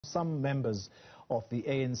Some members of the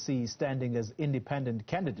ANC standing as independent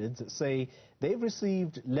candidates say they've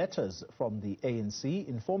received letters from the ANC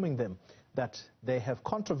informing them that they have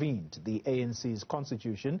contravened the ANC's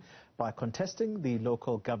constitution by contesting the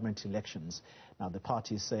local government elections. Now, the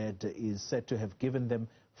party is said to have given them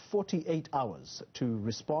 48 hours to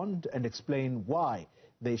respond and explain why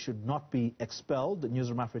they should not be expelled.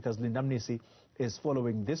 Newzroom Afrika's Mnisi is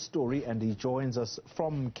following this story, and he joins us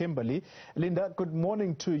from Kimberley. Linda, good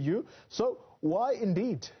morning to you. So why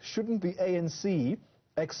indeed shouldn't the ANC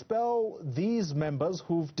expel these members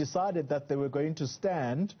who've decided that they were going to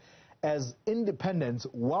stand as independents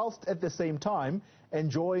whilst at the same time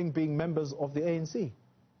enjoying being members of the ANC?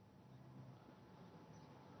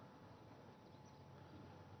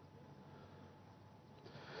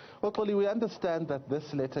 Well, Coley, we understand that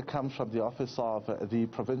this letter comes from the office of the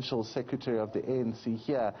Provincial Secretary of the ANC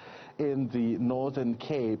here in the Northern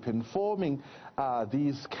Cape, informing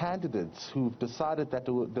these candidates who've decided that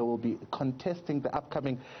they will be contesting the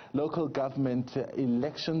upcoming local government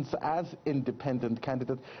elections as independent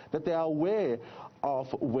candidates, that they are aware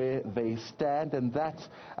of where they stand, and that,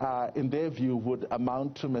 in their view, would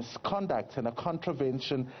amount to misconduct and a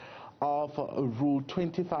contravention of Rule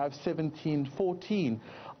 25(17)(14)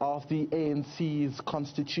 of the ANC's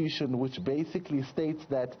constitution, which basically states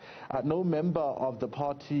that no member of the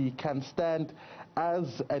party can stand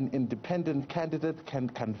as an independent candidate, can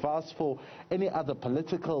canvass for any other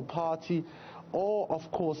political party, or, of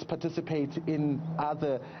course, participate in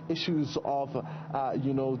other issues of,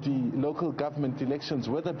 the local government elections,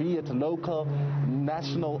 whether be it local,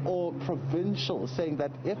 national, or provincial, saying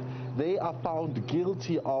that if they are found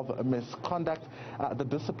guilty of misconduct, the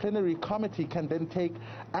disciplinary committee can then take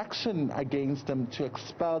action against them to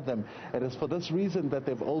expel them. It is for this reason that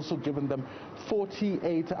they've also given them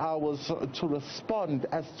 48 hours to respond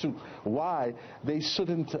as to why they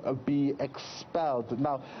shouldn't be expelled.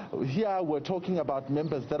 Now, here we're talking about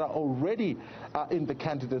members that are already in the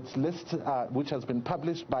candidates list, which has been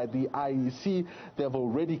published by the IEC. They have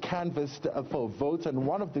already canvassed for votes, and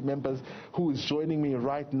one of the members who is joining me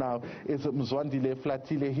right now is Mzwandile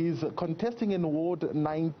Flatile. He's contesting in Ward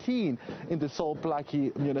 19 in the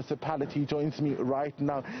Solplaki municipality. He joins me right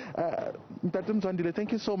now. Mzwandile,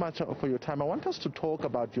 thank you so much for your time. I want us to talk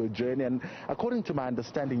about your journey, and according to my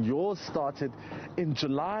understanding, yours started in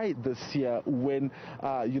July this year when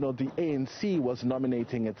the ANC was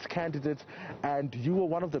nominating its candidates, and you were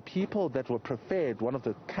one of the people that were preferred, one of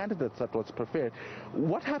the candidates that was preferred.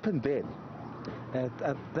 What happened then?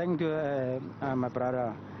 Thank you, my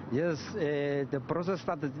brother. Yes, the process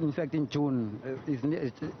started, in fact, in June.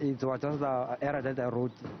 It was just the error that I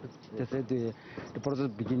wrote. They said the process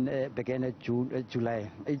began at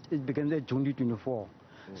July. It began at June 24.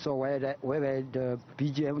 So where the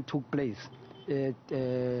BGM took place,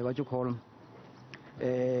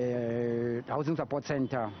 Housing Support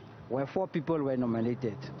Center, where 4 people were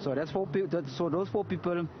nominated. So that's 4 people. So those 4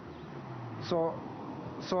 people. So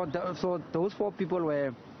those 4 people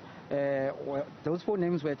were. Those 4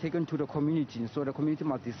 names were taken to the community. So the community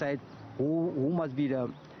must decide who must be the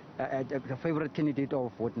favorite candidate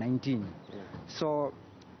of Ward 19. Yeah. So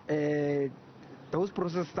those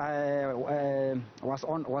process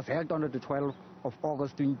was held on the 12th of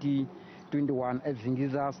August 2021 at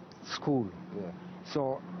Zingiza's school. Yeah.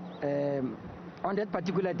 So on that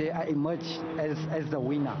particular day, I emerged as the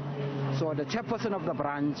winner. So the chairperson of the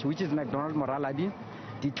branch, which is McDonald Moraladi,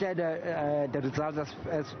 declared the results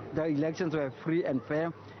as the elections were free and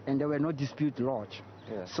fair, and there were no dispute lodged.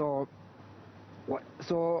 Yeah. So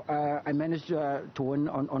I managed to win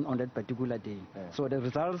on that particular day. Yeah. So the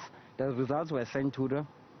results were sent to the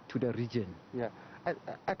region. Yeah.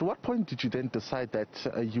 At what point did you then decide that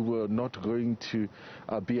you were not going to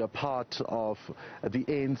be a part of the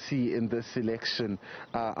ANC in this election?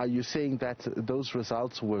 Are you saying that those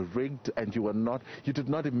results were rigged and you did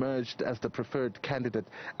not emerge as the preferred candidate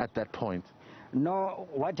at that point? No.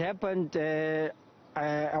 What happened?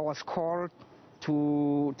 I was called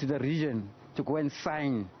to the region to go and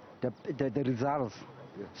sign the results.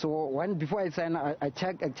 Yeah. So before I signed, I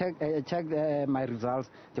checked my results.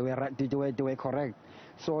 They were correct.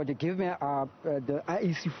 So they gave me the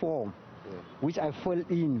IEC form, yeah, which I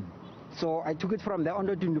filled in. So I took it from there on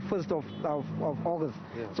the 21st of August.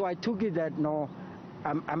 Yeah. So I took it that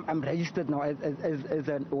I'm registered now as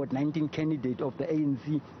an Ward 19 candidate of the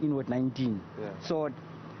ANC in Ward 19. Yeah. So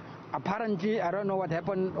apparently, I don't know what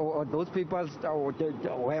happened, or those papers were they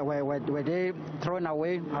thrown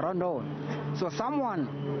away? I don't know. So someone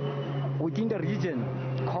within the region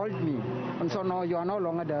called me and said, no, you are no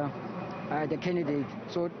longer the candidate.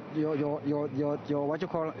 So your what you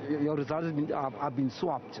call your results have been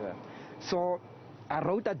swapped. Yeah. So I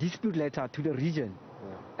wrote a dispute letter to the region,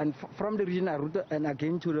 and from the region I wrote and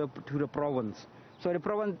again to the province. So the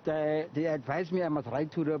province they advised me I must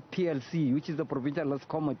write to the PLC, which is the Provincial List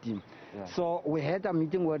Committee. Yeah. So we had a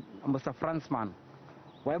meeting with Mr. Fransman,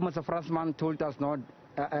 where Mr. Fransman told us not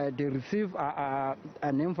they received a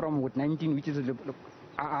name from Ward 19, which is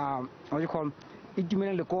what you call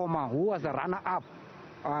Itumele Lekoma, who was a runner-up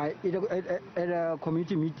at a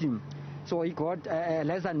community meeting. So he got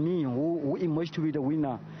less than me, who emerged to be the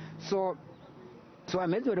winner. So I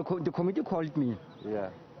met with the committee called me. Yeah.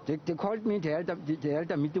 They called me. They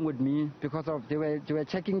held a meeting with me because of they were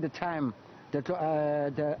checking the time, the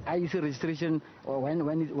IEC registration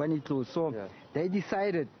when it closed. So they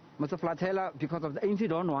decided, Mr. Flatella, because of the ANC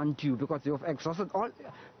don't want you because you have exhausted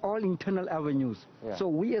all internal avenues. Yeah. So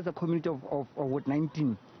we as a community of Ward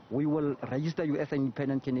 19, we will register you as an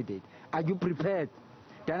independent candidate. Are you prepared?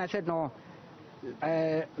 Then I said, no,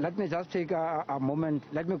 let me just take a moment.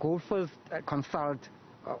 Let me go first consult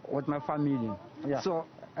with my family. Yeah. So.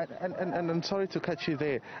 And I'm sorry to cut you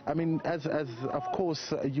there. I mean, as of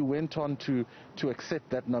course you went on to accept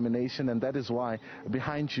that nomination, and that is why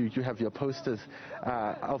behind you you have your posters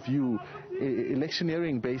of you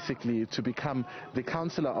electioneering basically to become the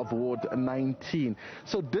councillor of Ward 19.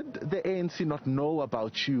 So did the ANC not know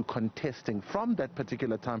about you contesting from that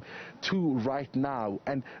particular time to right now?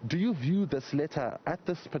 And do you view this letter at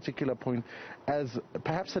this particular point as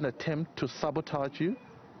perhaps an attempt to sabotage you?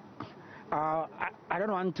 I don't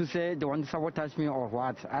want to say they want to sabotage me or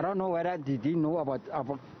what. I don't know whether they didn't know about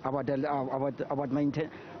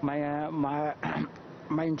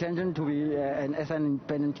my intention to be as an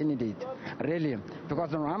independent candidate, really,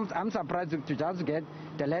 because I'm surprised to just get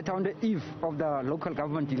the letter on the eve of the local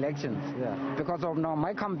government elections. Yeah. Because of now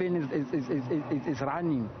my campaign is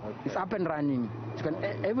running, it's up and running.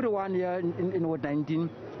 Everyone here in Ward 19,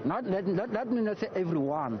 let me not say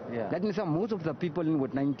everyone. Yeah. Let me say most of the people in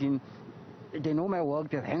Ward 19. They know my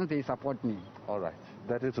work, hence they support me. All right.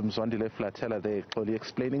 That is Mzwandile Flatella there, clearly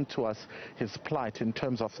explaining to us his plight in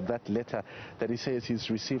terms of that letter that he says he's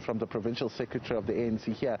received from the Provincial Secretary of the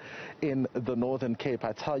ANC here in the Northern Cape.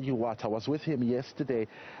 I tell you what, I was with him yesterday,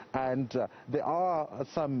 and there are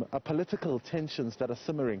some political tensions that are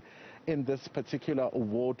simmering in this particular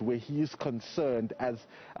ward where he is concerned as,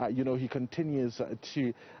 he continues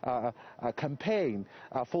to campaign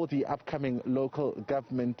for the upcoming local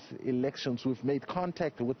government elections. We've made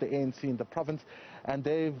contact with the ANC in the province, and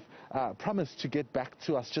they've promised to get back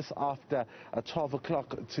to us just after 12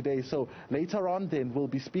 o'clock today. So later on then we'll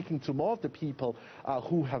be speaking to more of the people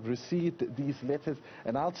who have received these letters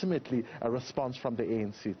and ultimately a response from the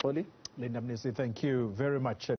ANC. Linda Mnisi, thank you very much.